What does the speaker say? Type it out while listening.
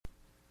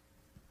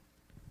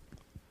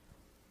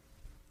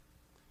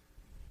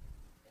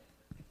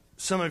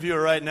Some of you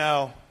are right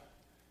now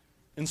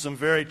in some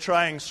very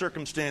trying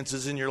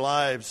circumstances in your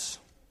lives.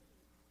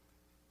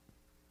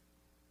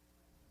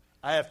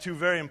 I have two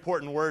very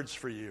important words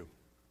for you.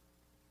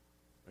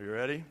 Are you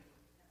ready?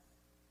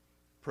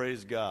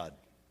 Praise God.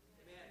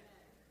 Amen.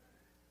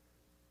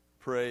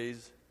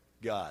 Praise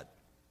God.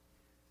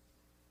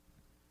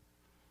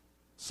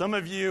 Some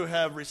of you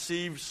have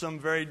received some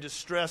very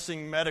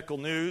distressing medical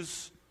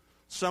news.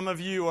 Some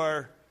of you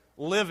are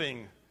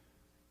living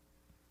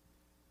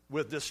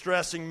with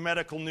distressing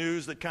medical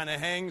news that kind of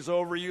hangs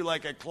over you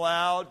like a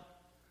cloud.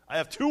 I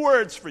have two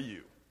words for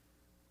you.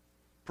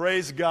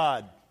 Praise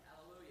God.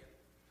 Hallelujah.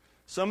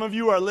 Some of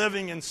you are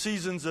living in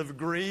seasons of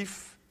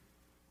grief,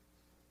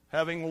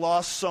 having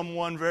lost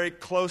someone very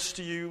close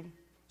to you,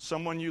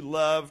 someone you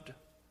loved.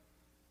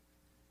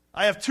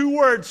 I have two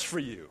words for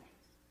you.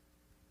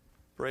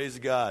 Praise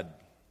God.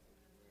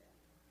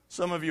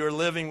 Some of you are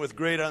living with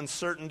great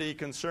uncertainty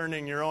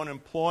concerning your own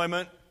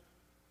employment,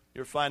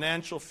 your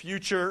financial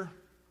future,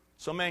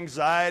 some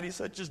anxiety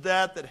such as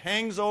that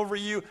hangs over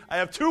you. I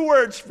have two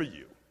words for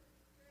you.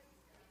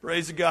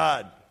 Praise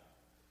God.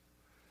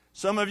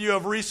 Some of you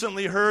have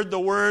recently heard the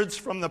words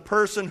from the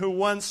person who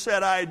once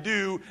said, "I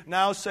do,"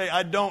 now say,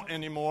 "I don't"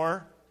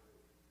 anymore.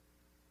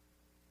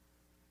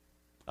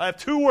 I have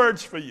two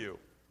words for you.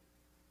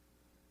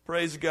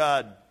 Praise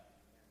God.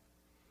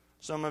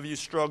 Some of you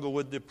struggle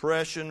with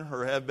depression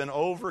or have been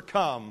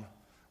overcome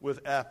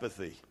with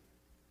apathy.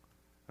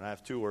 And I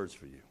have two words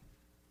for you.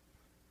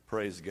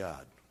 Praise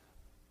God.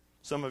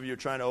 Some of you are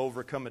trying to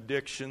overcome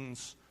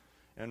addictions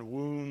and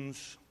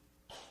wounds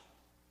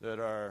that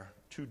are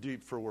too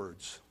deep for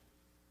words.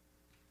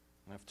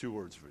 I have two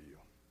words for you.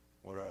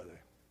 What are they?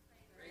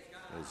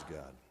 Praise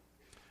God.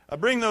 I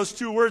bring those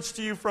two words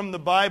to you from the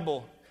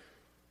Bible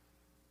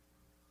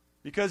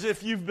because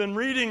if you've been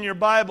reading your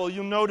Bible,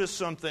 you'll notice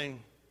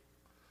something.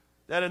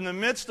 That in the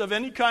midst of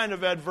any kind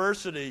of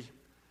adversity,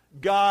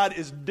 God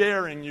is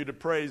daring you to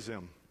praise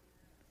Him.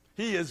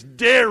 He is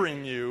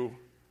daring you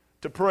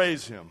to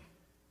praise Him.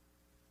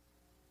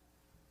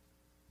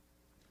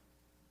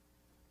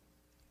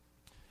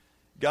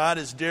 God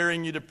is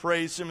daring you to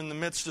praise Him in the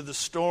midst of the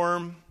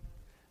storm.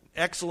 An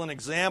excellent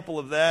example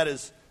of that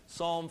is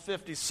Psalm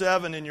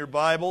 57 in your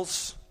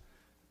Bibles.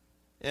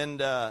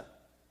 And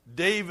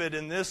David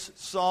in this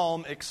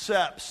psalm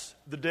accepts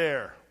the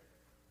dare.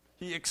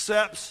 He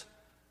accepts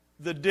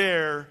the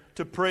dare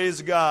to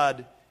praise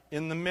God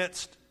in the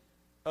midst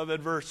of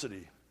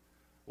adversity.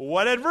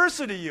 What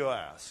adversity, you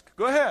ask?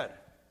 Go ahead.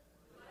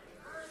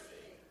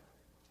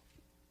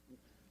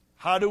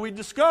 How do we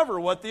discover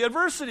what the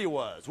adversity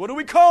was? What do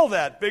we call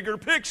that? Bigger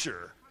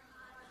picture.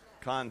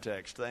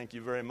 Context. Thank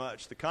you very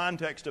much. The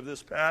context of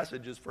this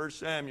passage is 1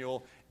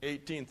 Samuel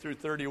 18 through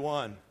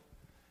 31.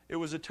 It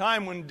was a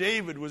time when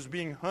David was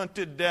being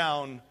hunted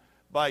down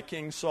by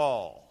King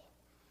Saul.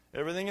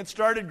 Everything had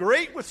started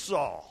great with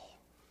Saul.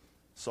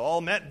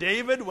 Saul met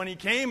David when he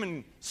came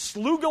and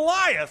slew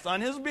Goliath on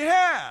his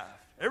behalf.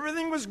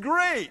 Everything was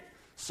great.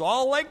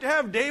 Saul liked to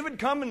have David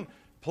come and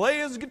play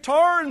his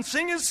guitar and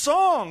sing his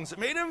songs. It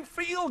made him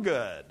feel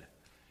good.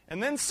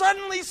 And then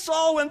suddenly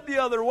Saul went the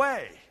other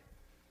way.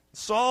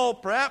 Saul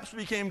perhaps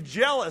became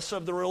jealous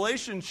of the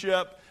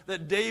relationship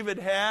that David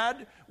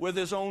had with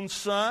his own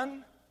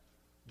son,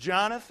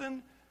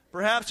 Jonathan.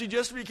 Perhaps he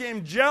just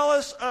became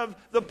jealous of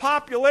the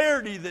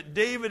popularity that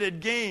David had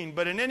gained.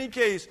 But in any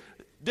case,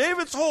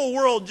 David's whole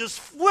world just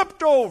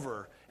flipped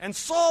over. And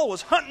Saul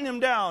was hunting him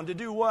down to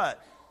do what?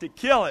 To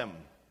kill him.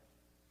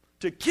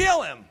 To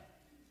kill him.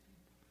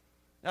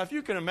 Now, if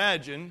you can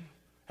imagine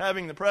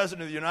having the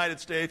President of the United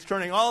States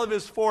turning all of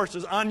his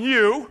forces on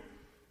you,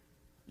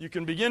 you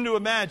can begin to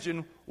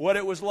imagine what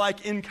it was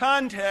like in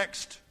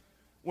context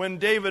when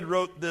David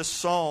wrote this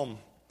psalm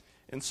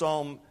in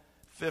Psalm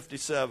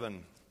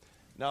 57.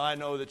 Now, I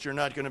know that you're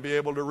not going to be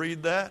able to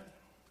read that,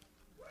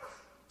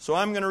 so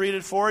I'm going to read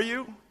it for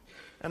you,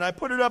 and I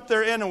put it up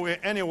there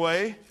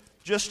anyway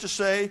just to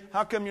say,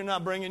 how come you're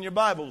not bringing your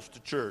Bibles to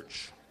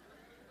church?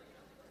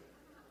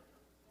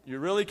 You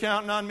really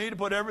counting on me to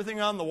put everything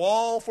on the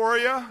wall for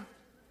you?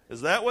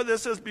 Is that what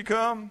this has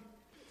become?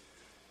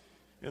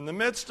 In the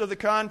midst of the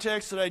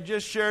context that I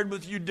just shared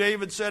with you,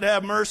 David said,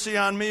 "Have mercy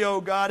on me,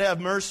 O God,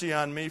 have mercy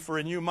on me, for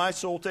in you my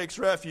soul takes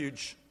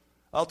refuge.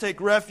 I'll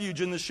take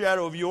refuge in the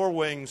shadow of your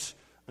wings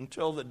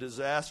until the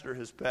disaster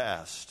has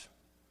passed.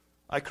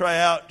 I cry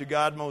out to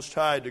God Most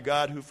High, to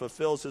God who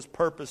fulfills His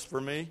purpose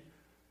for me.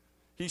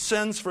 He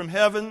sends from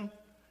heaven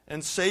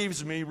and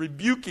saves me,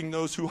 rebuking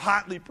those who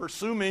hotly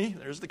pursue me."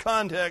 There's the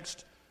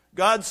context.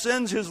 God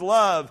sends His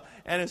love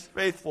and His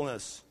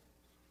faithfulness.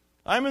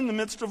 I'm in the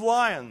midst of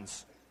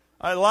lions.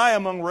 I lie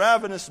among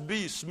ravenous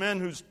beasts, men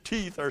whose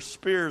teeth are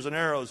spears and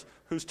arrows,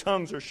 whose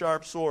tongues are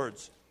sharp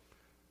swords.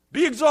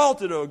 Be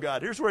exalted, O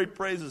God. Here's where he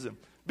praises Him.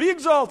 Be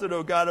exalted,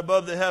 O God,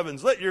 above the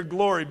heavens. Let your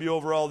glory be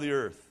over all the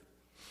earth.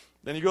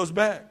 Then he goes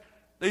back.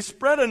 They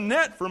spread a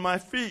net for my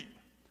feet.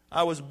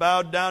 I was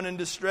bowed down in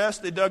distress.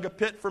 They dug a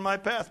pit for my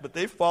path, but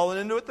they've fallen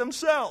into it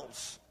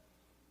themselves.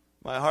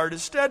 My heart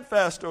is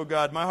steadfast, O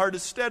God. My heart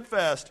is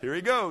steadfast. Here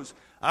he goes.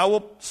 I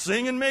will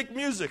sing and make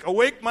music.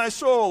 Awake my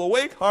soul.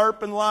 Awake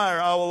harp and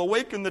lyre. I will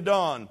awaken the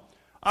dawn.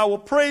 I will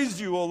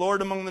praise you, O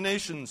Lord, among the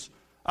nations.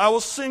 I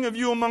will sing of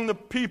you among the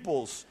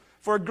peoples.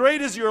 For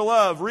great is your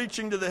love,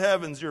 reaching to the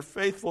heavens. Your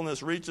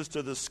faithfulness reaches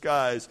to the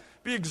skies.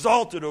 Be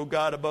exalted, O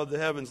God, above the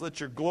heavens. Let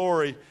your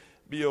glory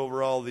be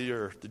over all the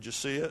earth. Did you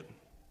see it?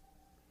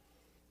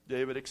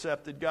 David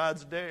accepted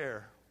God's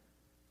dare.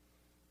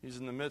 He's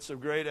in the midst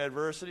of great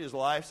adversity. His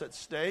life's at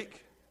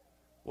stake.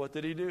 What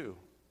did he do?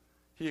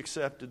 He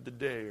accepted the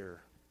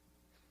dare.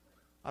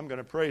 I'm going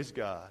to praise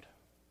God.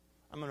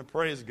 I'm going to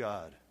praise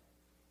God.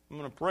 I'm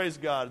going to praise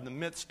God in the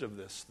midst of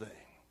this thing.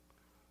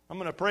 I'm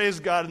going to praise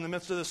God in the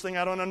midst of this thing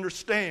I don't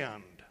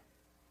understand.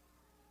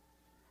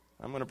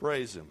 I'm going to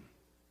praise Him.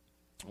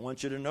 I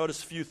want you to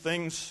notice a few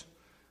things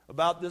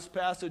about this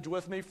passage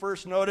with me.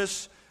 First,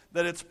 notice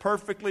that it's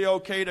perfectly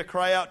okay to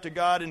cry out to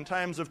God in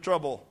times of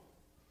trouble.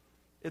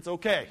 It's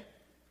okay.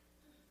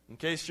 In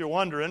case you're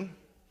wondering,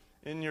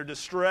 in your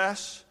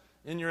distress,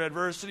 in your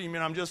adversity, you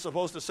mean I'm just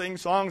supposed to sing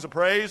songs of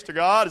praise to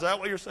God? Is that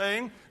what you're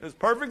saying? It's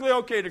perfectly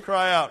okay to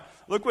cry out.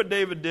 Look what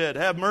David did.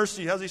 Have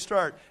mercy. How's he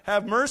start?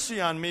 Have mercy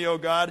on me, O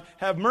God.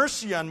 Have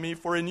mercy on me,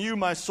 for in you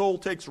my soul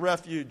takes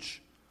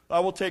refuge.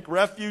 I will take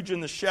refuge in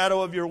the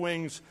shadow of your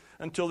wings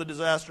until the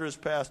disaster is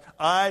past.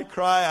 I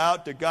cry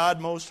out to God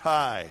Most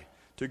High,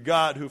 to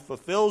God who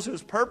fulfills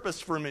His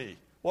purpose for me.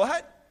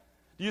 What?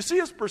 Do you see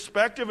his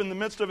perspective in the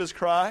midst of his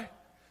cry?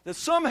 That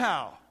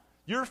somehow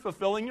you're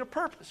fulfilling your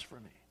purpose for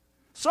me.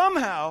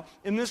 Somehow,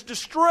 in this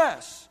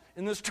distress,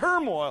 in this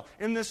turmoil,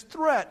 in this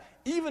threat,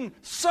 even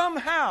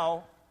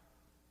somehow,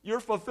 you're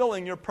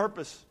fulfilling your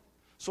purpose.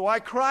 So I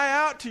cry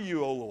out to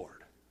you, O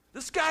Lord.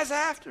 This guy's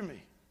after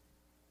me.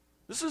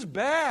 This is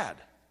bad.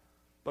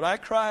 But I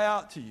cry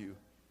out to you.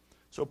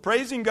 So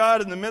praising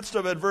God in the midst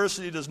of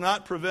adversity does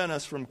not prevent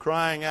us from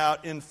crying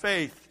out in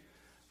faith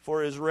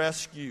for His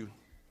rescue.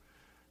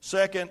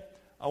 Second,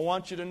 I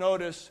want you to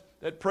notice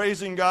that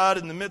praising God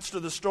in the midst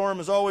of the storm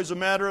is always a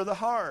matter of the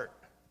heart.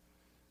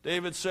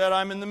 David said,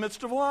 I'm in the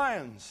midst of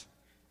lions.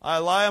 I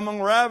lie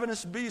among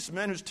ravenous beasts,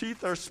 men whose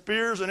teeth are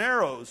spears and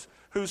arrows,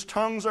 whose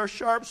tongues are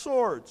sharp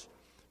swords.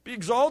 Be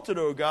exalted,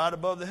 O God,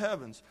 above the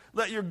heavens.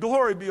 Let your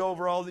glory be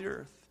over all the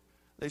earth.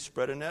 They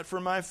spread a net for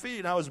my feet,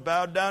 and I was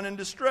bowed down in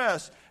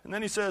distress. And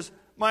then he says,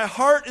 my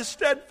heart is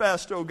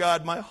steadfast, O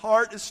God, my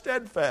heart is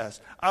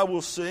steadfast. I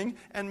will sing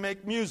and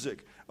make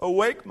music.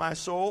 Awake, my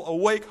soul,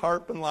 awake,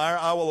 harp and lyre.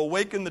 I will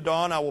awaken the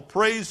dawn. I will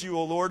praise you,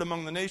 O Lord,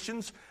 among the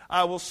nations.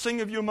 I will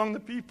sing of you among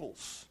the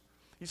peoples.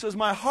 He says,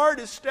 my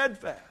heart is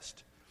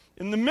steadfast.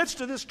 In the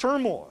midst of this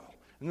turmoil,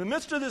 in the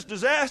midst of this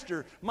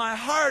disaster, my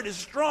heart is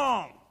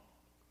strong.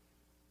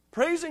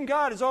 Praising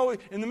God is always,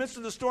 in the midst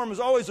of the storm, is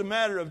always a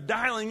matter of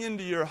dialing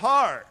into your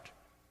heart,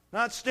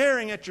 not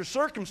staring at your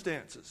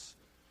circumstances.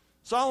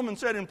 Solomon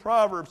said in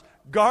Proverbs,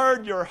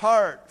 guard your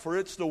heart, for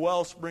it's the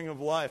wellspring of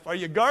life. Are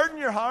you guarding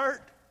your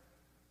heart?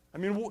 I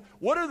mean,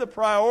 what are the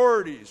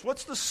priorities?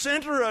 What's the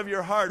center of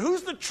your heart?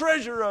 Who's the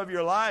treasure of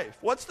your life?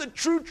 What's the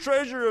true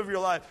treasure of your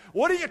life?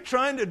 What are you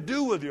trying to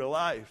do with your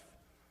life?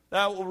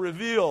 That will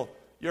reveal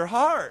your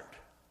heart.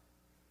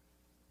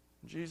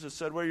 Jesus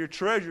said, where your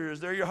treasure is,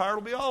 there your heart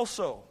will be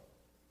also.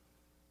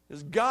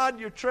 Is God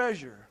your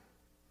treasure?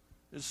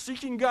 Is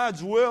seeking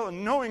God's will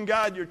and knowing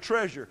God your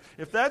treasure?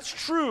 If that's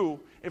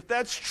true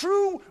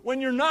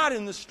when you're not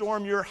in the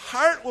storm, your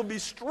heart will be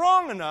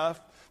strong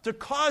enough to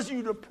cause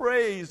you to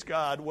praise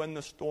God when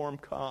the storm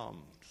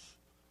comes.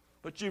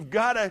 But you've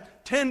got to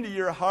tend to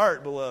your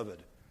heart,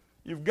 beloved.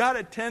 You've got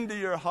to tend to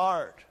your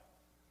heart.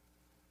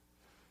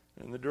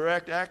 And the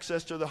direct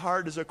access to the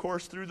heart is, of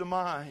course, through the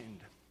mind.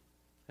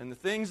 And the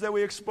things that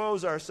we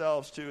expose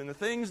ourselves to and the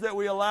things that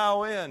we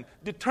allow in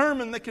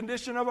determine the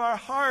condition of our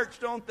hearts,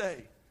 don't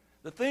they?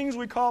 The things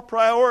we call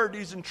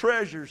priorities and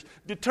treasures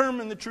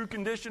determine the true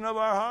condition of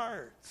our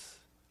hearts.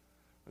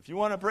 If you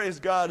want to praise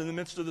God in the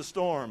midst of the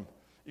storm,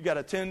 you got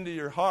to tend to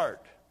your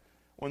heart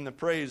when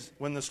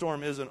the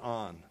storm isn't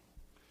on.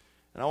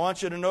 And I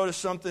want you to notice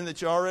something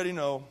that you already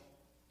know,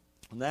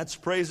 and that's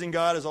praising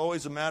God is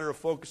always a matter of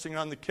focusing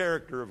on the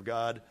character of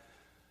God,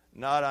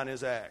 not on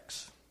His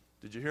acts.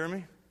 Did you hear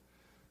me?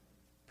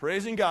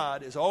 Praising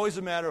God is always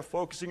a matter of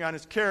focusing on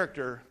His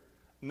character,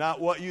 not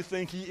what you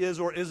think He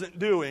is or isn't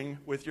doing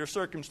with your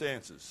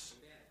circumstances.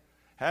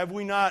 Have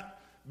we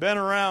not been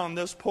around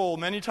this pole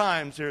many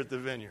times here at the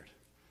Vineyard?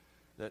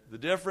 That the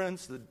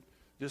difference, the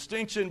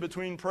distinction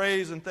between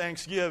praise and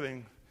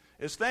thanksgiving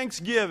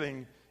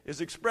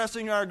is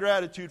expressing our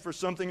gratitude for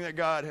something that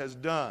God has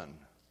done.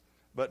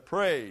 But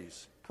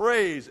praise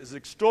is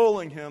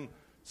extolling Him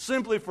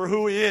simply for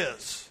who He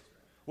is,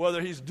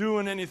 whether He's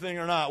doing anything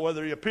or not,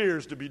 whether He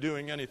appears to be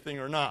doing anything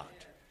or not.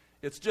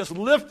 It's just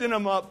lifting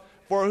Him up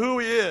for who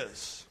He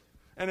is.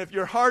 And if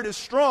your heart is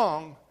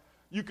strong,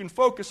 you can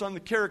focus on the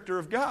character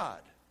of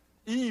God,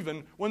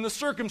 even when the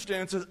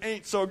circumstances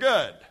ain't so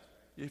good.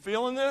 You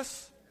feeling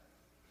this?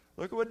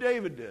 Look at what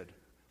David did.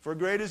 For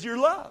great is your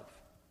love,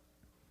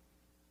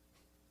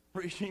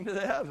 reaching to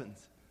the heavens.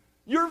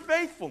 Your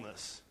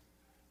faithfulness,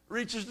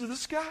 reaches to the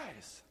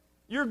skies.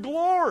 Your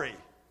glory.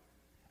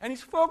 And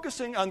he's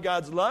focusing on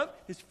God's love,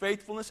 his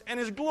faithfulness, and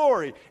his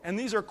glory. And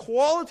these are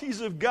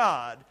qualities of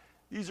God.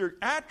 These are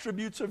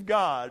attributes of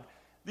God.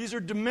 These are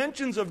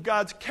dimensions of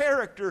God's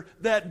character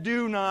that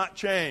do not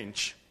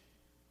change.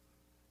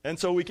 And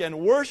so we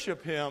can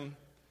worship him,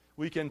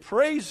 we can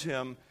praise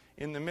him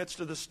in the midst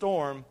of the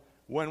storm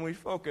when we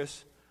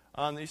focus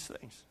on these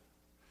things.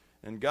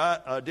 And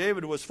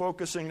David was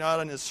focusing not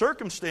on his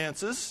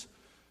circumstances,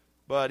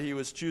 but he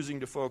was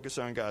choosing to focus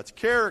on God's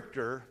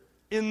character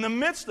in the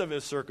midst of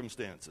his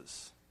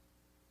circumstances.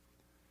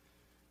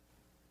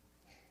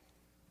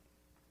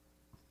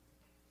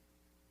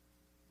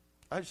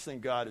 I just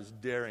think God is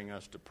daring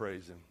us to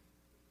praise him.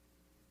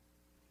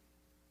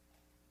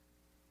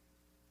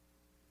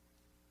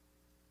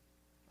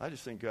 I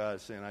just think God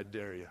is saying, I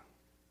dare you.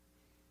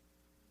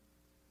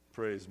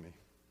 Praise me.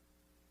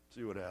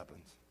 See what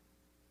happens.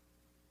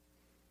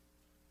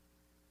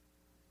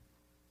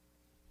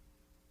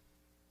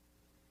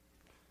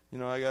 You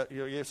know, I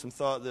gave some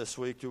thought this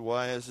week to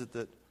why is it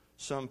that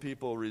some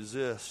people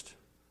resist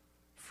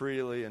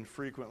freely and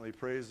frequently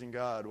praising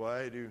God.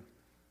 Why do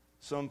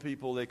some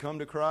people, they come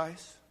to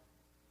Christ,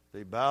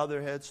 they bow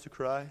their heads to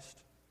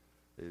Christ,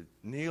 they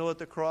kneel at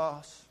the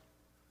cross,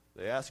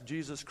 they ask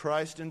Jesus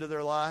Christ into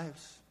their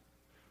lives,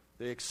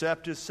 they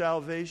accept his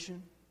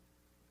salvation,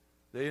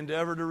 they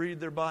endeavor to read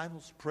their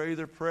Bibles, pray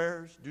their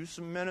prayers, do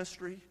some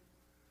ministry.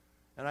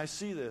 And I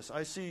see this.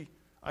 I see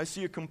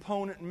a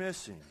component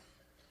missing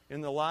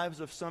in the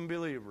lives of some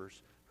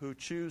believers who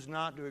choose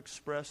not to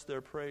express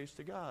their praise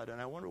to God.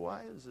 And I wonder,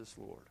 why is this,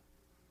 Lord?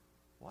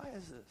 Why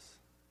is this?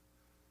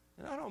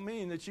 And I don't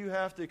mean that you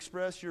have to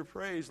express your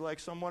praise like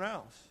someone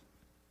else.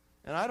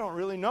 And I don't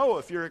really know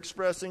if you're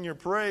expressing your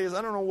praise.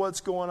 I don't know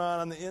what's going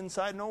on the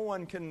inside. No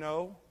one can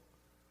know.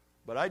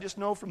 But I just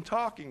know from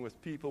talking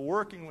with people,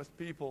 working with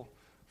people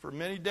for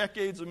many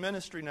decades of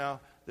ministry now,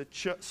 that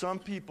some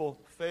people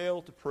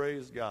fail to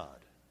praise God.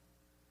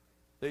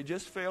 They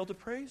just fail to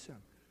praise him.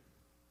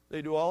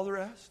 They do all the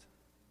rest.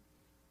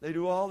 They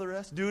do all the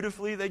rest.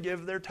 Dutifully, they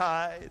give their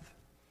tithe.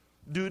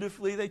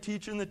 Dutifully, they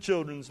teach in the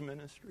children's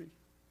ministry.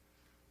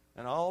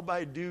 And all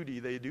by duty,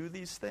 they do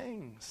these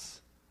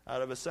things.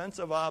 Out of a sense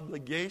of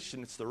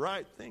obligation, it's the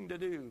right thing to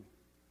do.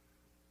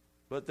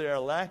 But they are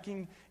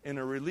lacking in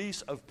a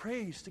release of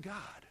praise to God.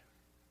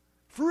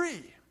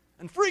 Free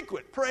and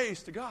frequent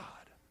praise to God.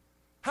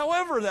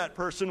 However that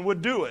person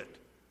would do it.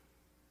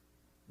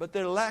 But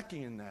they're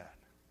lacking in that.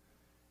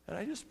 And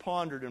I just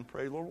pondered and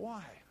prayed, Lord,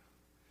 why?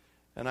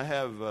 And I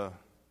have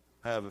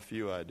a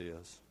few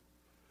ideas.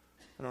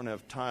 I don't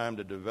have time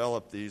to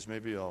develop these.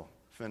 Maybe I'll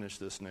finish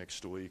this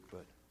next week.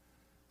 But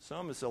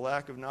some is a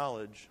lack of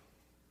knowledge.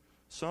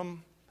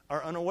 Some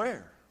are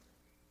unaware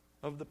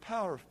of the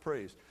power of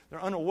praise.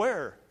 They're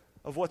unaware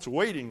of what's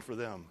waiting for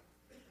them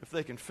if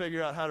they can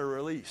figure out how to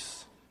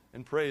release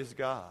and praise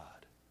God.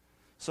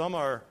 Some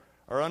are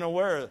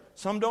unaware.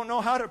 Some don't know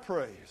how to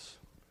praise.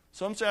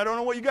 Some say, I don't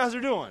know what you guys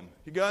are doing.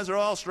 You guys are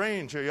all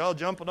strange here. You're all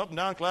jumping up and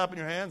down, clapping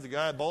your hands.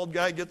 The bald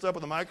guy gets up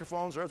with the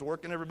microphone, starts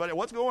working everybody.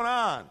 What's going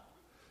on?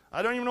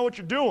 I don't even know what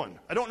you're doing.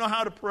 I don't know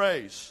how to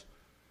praise.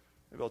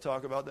 Maybe I'll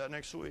talk about that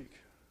next week.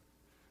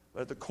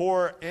 But the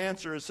core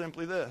answer is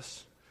simply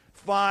this.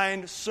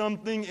 Find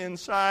something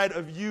inside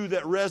of you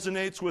that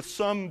resonates with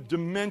some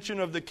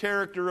dimension of the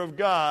character of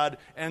God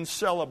and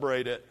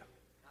celebrate it.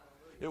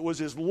 It was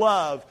his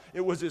love.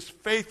 It was his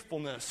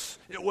faithfulness.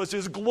 It was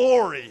his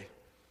glory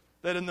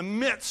that in the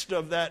midst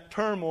of that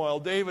turmoil,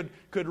 David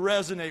could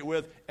resonate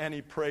with, and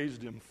he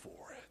praised him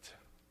for it.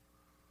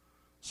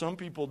 Some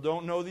people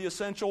don't know the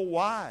essential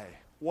why.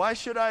 Why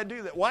should I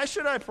do that? Why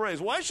should I praise?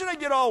 Why should I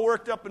get all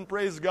worked up and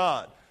praise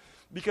God?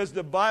 Because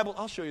the Bible,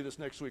 I'll show you this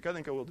next week. I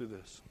think I will do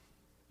this.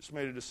 Just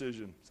made a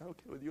decision. Is that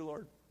okay with you,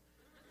 Lord?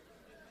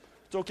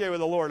 It's okay with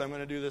the Lord. I'm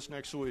going to do this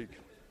next week.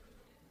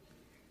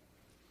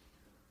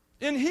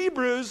 In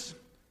Hebrews,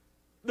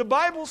 the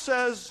Bible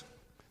says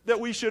that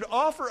we should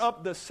offer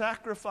up the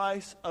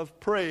sacrifice of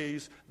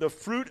praise, the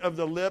fruit of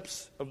the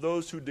lips of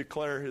those who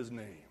declare his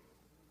name.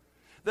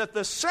 That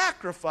the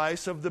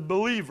sacrifice of the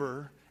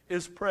believer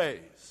is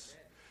praise.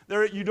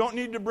 You don't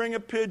need to bring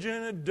a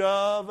pigeon, a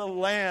dove, a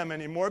lamb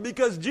anymore,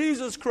 because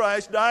Jesus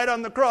Christ died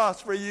on the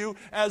cross for you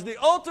as the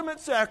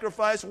ultimate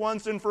sacrifice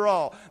once and for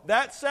all.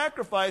 That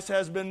sacrifice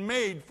has been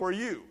made for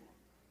you.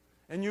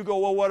 And you go,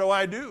 well, what do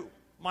I do?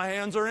 My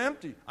hands are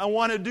empty. I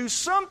want to do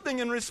something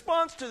in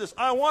response to this.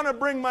 I want to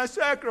bring my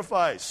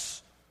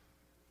sacrifice.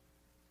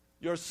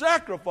 Your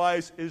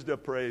sacrifice is to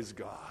praise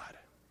God.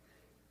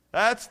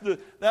 That's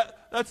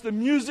the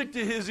music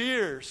to his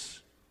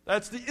ears.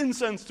 That's the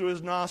incense to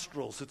his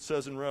nostrils, it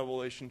says in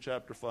Revelation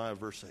chapter 5,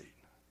 verse 8.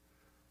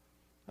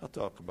 I'll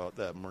talk about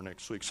that more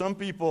next week. Some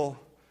people,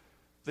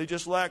 they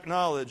just lack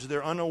knowledge.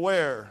 They're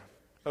unaware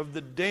of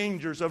the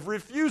dangers of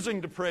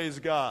refusing to praise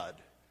God.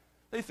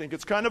 They think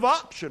it's kind of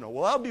optional.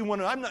 Well,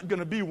 I'm not going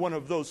to be one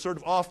of those sort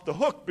of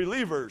off-the-hook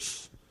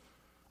believers.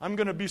 I'm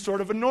going to be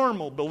sort of a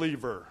normal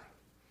believer.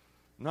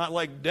 Not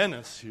like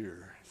Dennis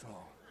here. It's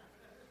all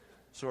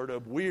sort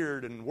of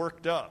weird and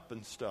worked up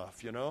and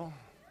stuff, you know.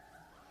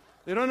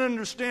 They don't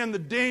understand the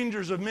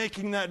dangers of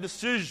making that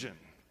decision.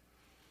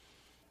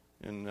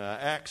 In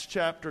Acts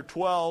chapter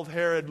 12,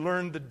 Herod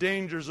learned the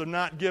dangers of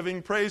not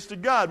giving praise to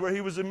God, where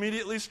he was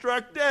immediately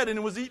struck dead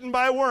and was eaten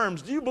by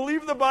worms. Do you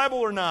believe the Bible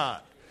or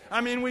not?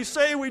 I mean, we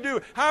say we do.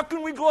 How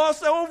can we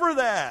gloss over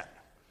that?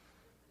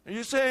 Are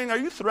you saying, are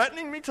you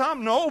threatening me,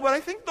 Tom? No, but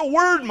I think the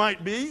Word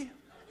might be.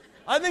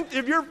 I think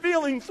if you're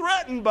feeling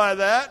threatened by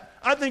that,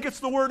 I think it's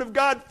the Word of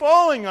God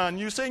falling on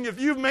you, saying if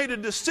you've made a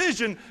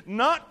decision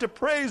not to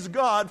praise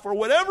God for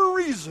whatever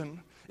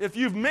reason, if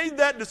you've made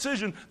that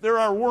decision, there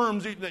are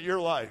worms eating at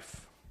your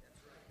life.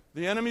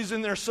 The enemy's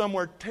in there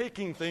somewhere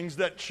taking things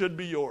that should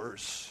be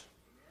yours.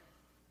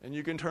 And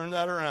you can turn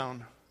that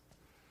around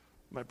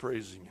by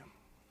praising Him.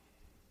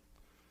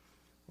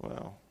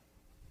 Well,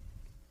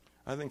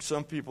 I think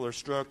some people are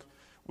struck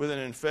with an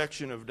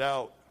infection of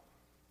doubt.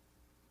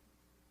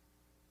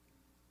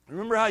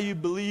 Remember how you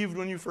believed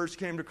when you first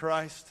came to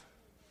Christ?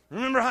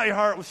 Remember how your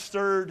heart was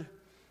stirred?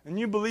 And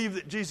you believed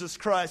that Jesus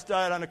Christ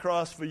died on the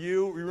cross for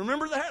you? You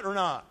remember that or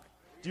not?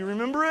 Do you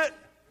remember it?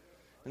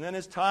 And then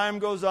as time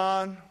goes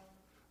on,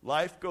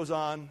 life goes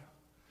on,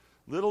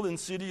 little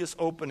insidious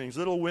openings,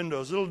 little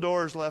windows, little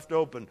doors left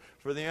open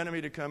for the enemy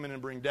to come in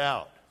and bring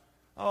doubt.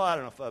 Oh, I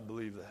don't know if I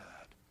believe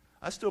that.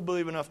 I still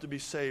believe enough to be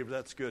saved.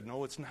 That's good.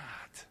 No, it's not.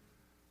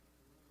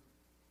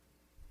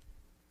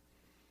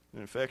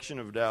 An infection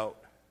of doubt.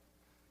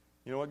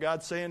 You know what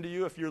God's saying to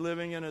you if you're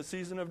living in a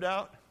season of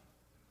doubt?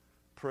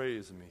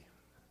 Praise me.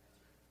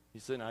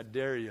 He's saying, I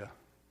dare you.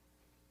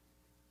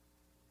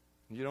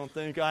 You don't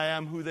think I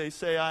am who they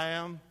say I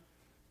am?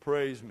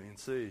 Praise me and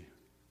see.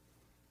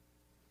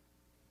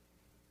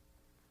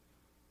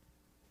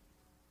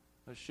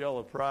 A shell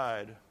of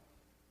pride.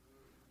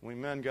 We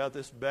men got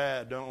this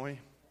bad, don't we?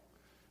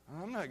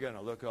 I'm not going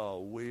to look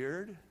all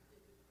weird.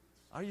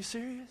 Are you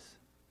serious?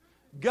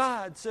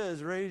 God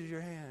says raise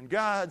your hand.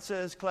 God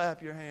says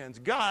clap your hands.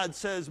 God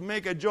says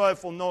make a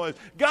joyful noise.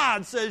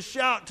 God says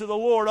shout to the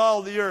Lord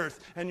all the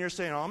earth. And you're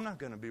saying, oh, I'm not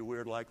going to be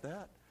weird like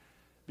that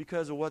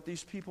because of what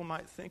these people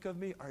might think of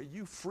me. Are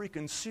you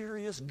freaking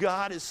serious?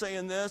 God is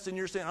saying this and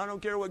you're saying, I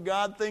don't care what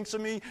God thinks of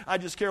me. I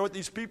just care what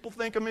these people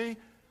think of me.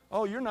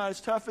 Oh, you're not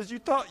as tough as you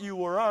thought you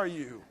were, are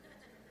you?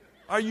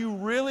 Are you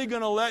really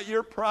going to let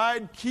your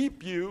pride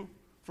keep you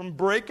from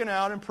breaking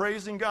out and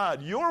praising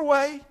God? Your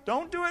way.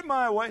 Don't do it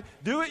my way.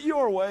 Do it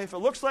your way. If it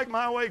looks like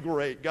my way,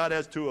 great. God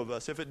has two of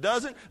us. If it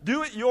doesn't,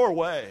 do it your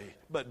way.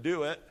 But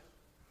do it.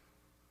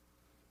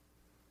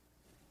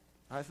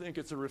 I think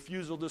it's a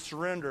refusal to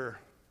surrender.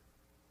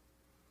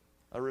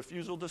 A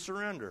refusal to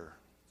surrender.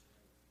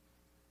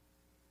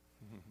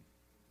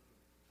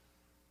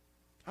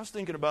 I was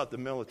thinking about the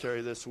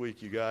military this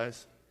week, you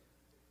guys.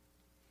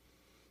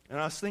 And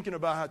I was thinking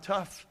about how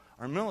tough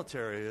our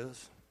military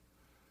is.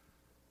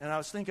 And I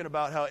was thinking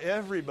about how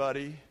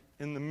everybody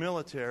in the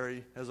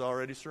military has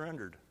already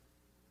surrendered.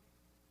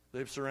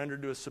 They've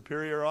surrendered to a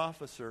superior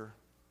officer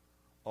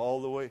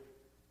all the way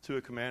to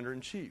a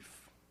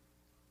commander-in-chief.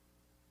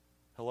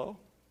 Hello?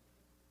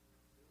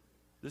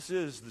 This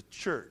is the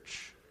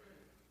church.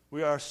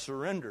 We are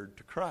surrendered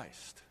to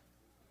Christ.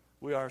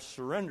 We are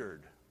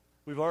surrendered.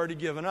 We've already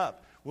given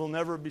up. We'll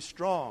never be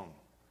strong.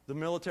 The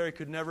military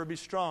could never be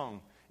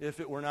strong if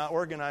it were not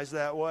organized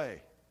that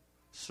way.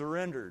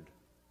 Surrendered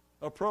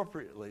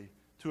appropriately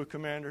to a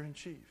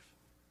commander-in-chief.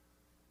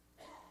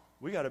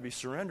 We got to be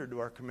surrendered to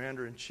our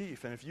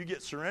commander-in-chief. And if you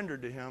get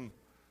surrendered to him,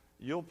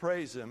 you'll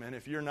praise him. And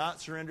if you're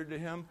not surrendered to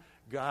him,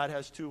 God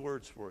has two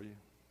words for you.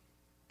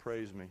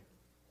 Praise me.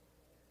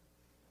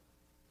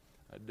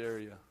 I dare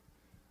you.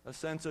 A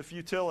sense of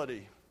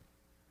futility.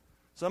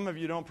 Some of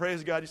you don't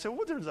praise God. You say, well,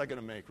 what difference is that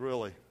going to make,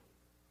 really?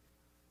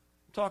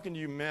 I'm talking to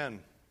you men.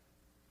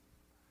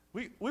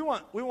 We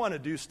want to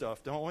do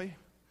stuff, don't we?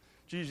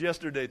 Geez,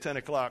 yesterday, 10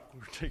 o'clock, we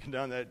were taking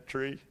down that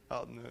tree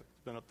out in it's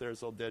been up there,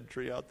 this old dead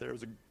tree out there. It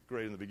was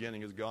great in the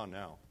beginning. It's gone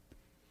now.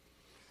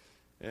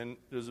 And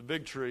there's a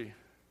big tree.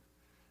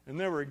 And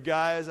there were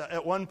guys,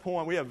 at one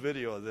point, we have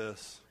video of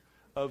this,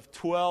 of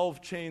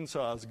 12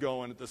 chainsaws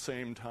going at the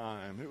same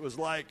time. It was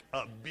like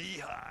a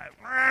beehive.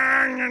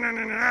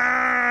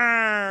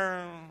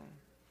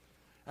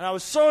 And I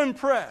was so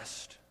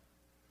impressed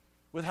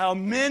with how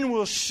men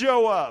will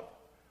show up.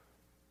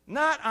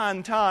 Not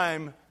on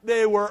time,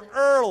 they were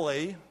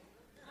early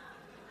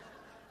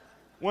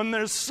when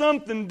there's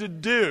something to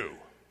do.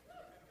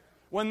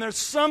 When there's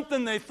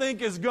something they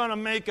think is going to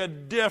make a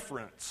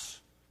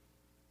difference.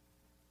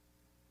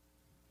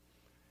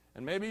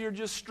 And maybe you're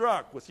just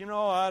struck with,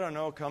 I don't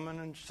know, coming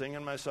and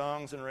singing my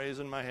songs and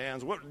raising my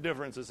hands. What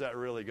difference is that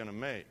really going to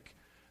make?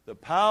 The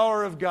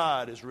power of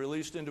God is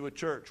released into a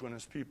church when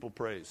his people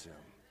praise him.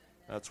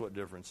 That's what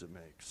difference it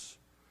makes.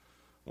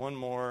 One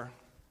more.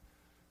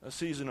 A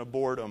season of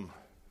boredom.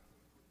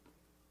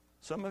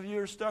 Some of you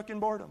are stuck in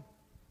boredom.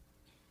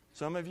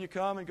 Some of you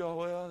come and go,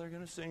 well, they're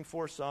going to sing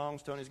 4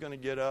 songs. Tony's going to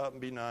get up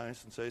and be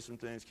nice and say some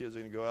things. Kids are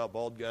going to go out.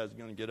 Bald guys are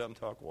going to get up and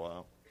talk a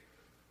while.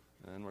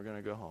 And then we're going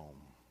to go home.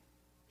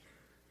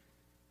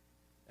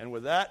 And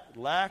with that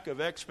lack of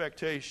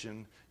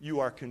expectation, you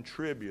are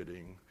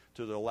contributing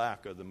to the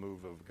lack of the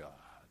move of God.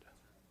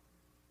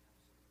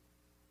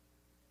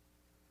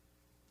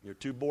 You're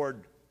too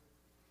bored.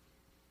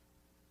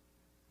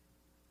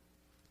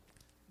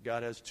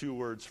 God has 2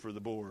 words for the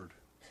bored.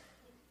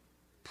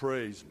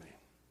 Praise me.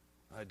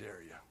 I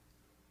dare you.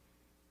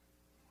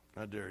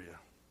 I dare you.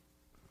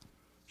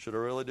 Should I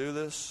really do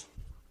this?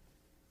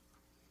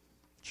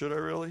 Should I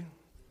really?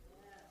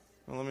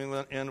 Well, let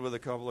me end with a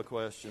couple of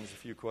questions, a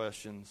few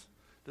questions.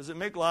 Does it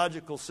make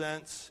logical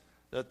sense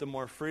that the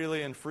more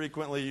freely and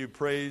frequently you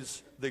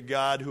praise the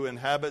God who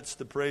inhabits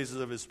the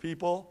praises of his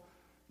people,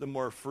 the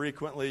more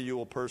frequently you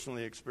will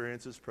personally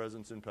experience his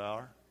presence and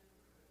power?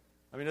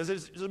 I mean, does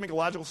it make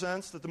logical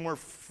sense that the more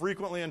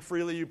frequently and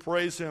freely you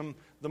praise him,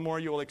 the more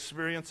you will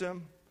experience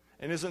him?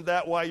 And isn't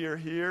that why you're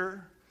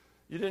here?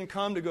 You didn't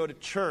come to go to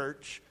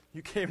church.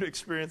 You came to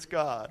experience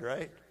God,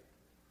 right?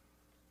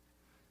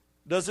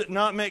 Does it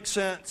not make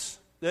sense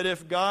that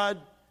if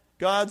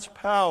God's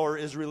power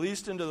is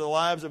released into the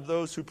lives of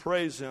those who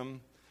praise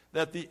him,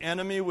 that the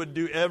enemy would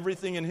do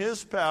everything in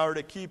his power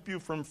to keep you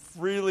from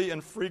freely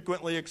and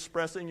frequently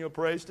expressing your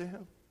praise to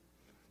him?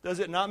 Does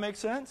it not make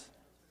sense?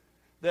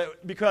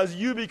 That because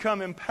you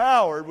become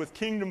empowered with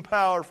kingdom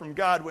power from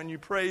God when you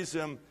praise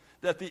him,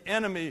 that the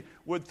enemy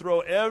would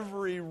throw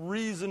every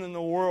reason in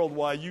the world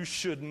why you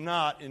should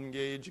not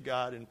engage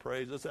God in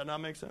praise. Does that not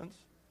make sense?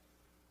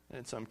 And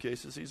in some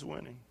cases, he's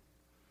winning.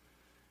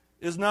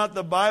 Is not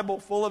the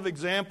Bible full of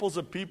examples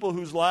of people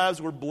whose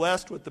lives were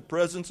blessed with the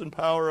presence and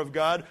power of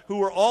God, who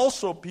were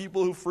also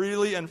people who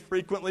freely and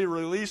frequently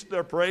released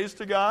their praise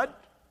to God?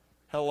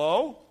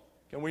 Hello?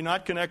 Can we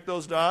not connect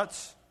those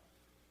dots?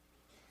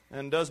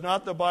 And does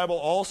not the Bible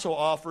also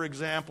offer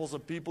examples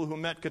of people who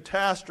met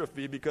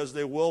catastrophe because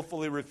they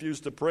willfully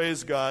refused to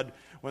praise God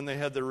when they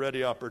had the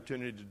ready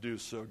opportunity to do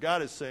so?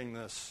 God is saying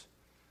this: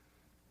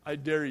 I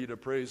dare you to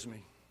praise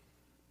me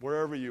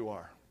wherever you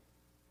are,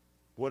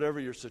 whatever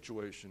your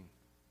situation,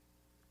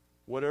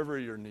 whatever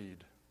your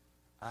need.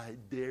 I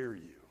dare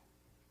you.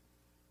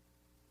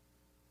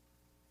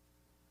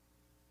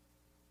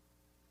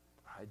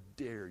 I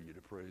dare you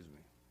to praise me.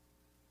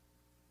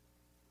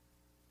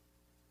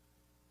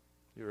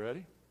 You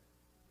ready?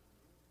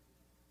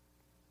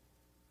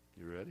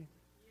 You ready?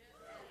 Yes.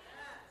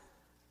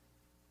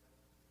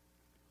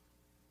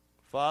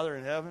 Father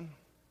in heaven,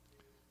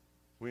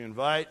 we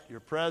invite your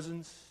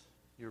presence,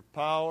 your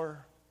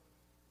power.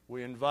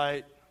 We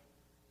invite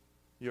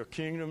your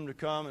kingdom to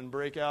come and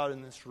break out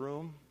in this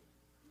room.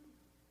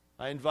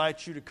 I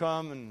invite you to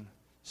come and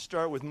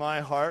start with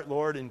my heart,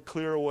 Lord, and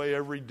clear away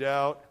every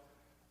doubt,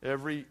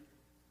 every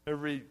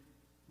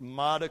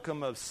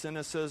modicum of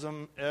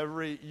cynicism,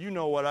 you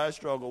know what I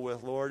struggle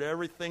with, Lord,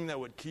 everything that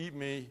would keep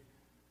me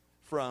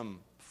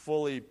from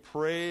fully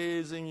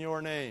praising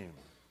your name.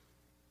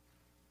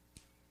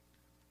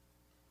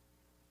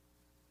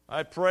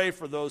 I pray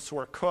for those who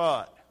are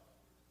caught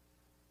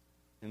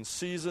in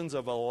seasons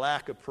of a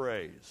lack of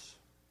praise.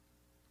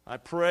 I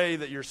pray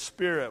that your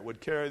Spirit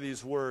would carry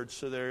these words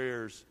to their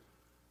ears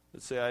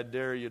that say, I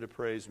dare you to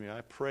praise me.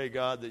 I pray,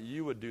 God, that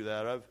you would do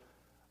that.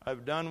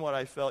 I've done what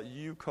I felt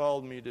you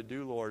called me to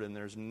do, Lord, and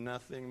there's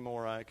nothing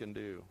more I can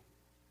do.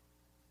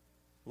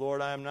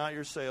 Lord, I am not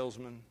your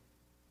salesman.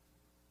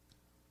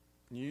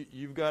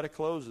 You've got to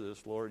close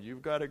this, Lord.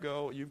 You've got to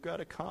go. You've got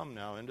to come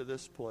now into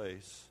this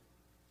place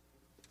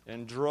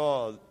and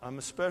draw. I'm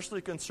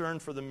especially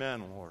concerned for the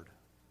men, Lord.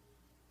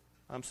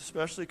 I'm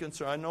especially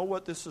concerned. I know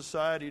what this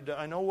society does.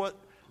 I know what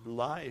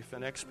life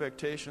and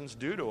expectations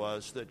do to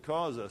us that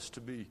cause us to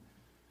be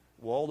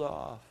walled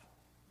off,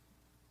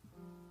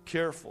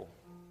 careful,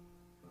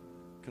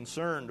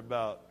 concerned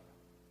about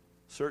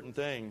certain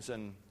things.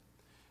 And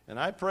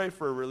I pray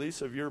for a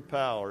release of your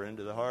power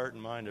into the heart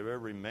and mind of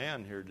every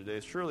man here today.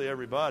 Surely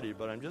everybody,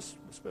 but I'm just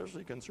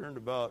especially concerned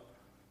about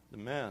the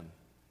men.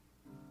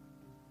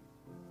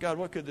 God,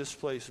 what could this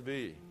place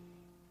be?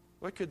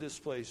 What could this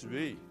place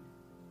be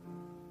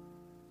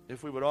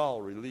if we would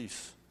all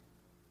release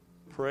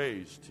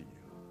praise to you?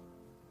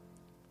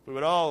 We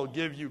would all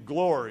give you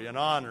glory and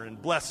honor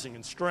and blessing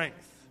and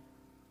strength.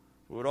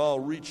 We would all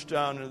reach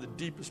down into the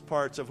deepest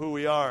parts of who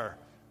we are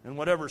and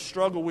whatever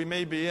struggle we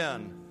may be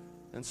in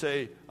and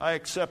say, I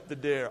accept the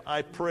dare.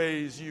 I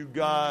praise you,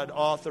 God,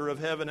 author of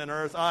heaven and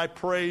earth. I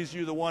praise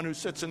you, the one who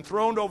sits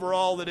enthroned over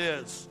all that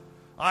is.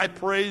 I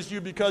praise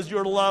you because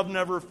your love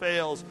never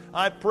fails.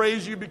 I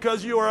praise you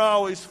because you are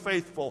always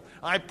faithful.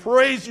 I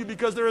praise you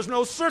because there is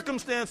no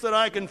circumstance that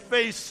I can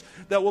face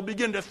that will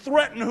begin to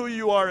threaten who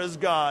you are as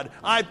God.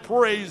 I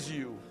praise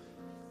you.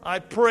 I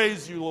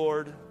praise you,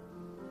 Lord.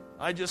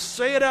 I just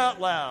say it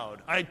out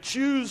loud. I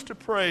choose to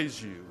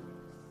praise you.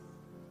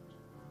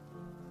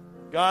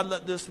 God,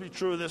 let this be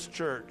true of this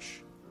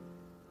church.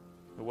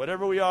 That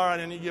whatever we are on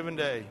any given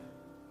day,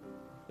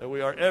 that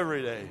we are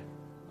every day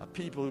a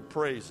people who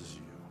praises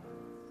you.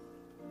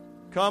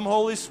 Come,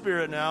 Holy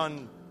Spirit, now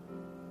and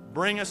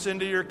bring us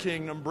into your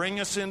kingdom.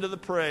 Bring us into the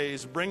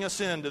praise. Bring us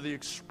into the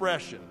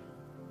expression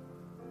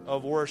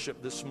of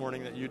worship this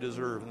morning that you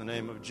deserve in the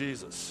name of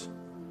Jesus.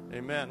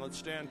 Amen. Let's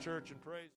stand, church, and praise.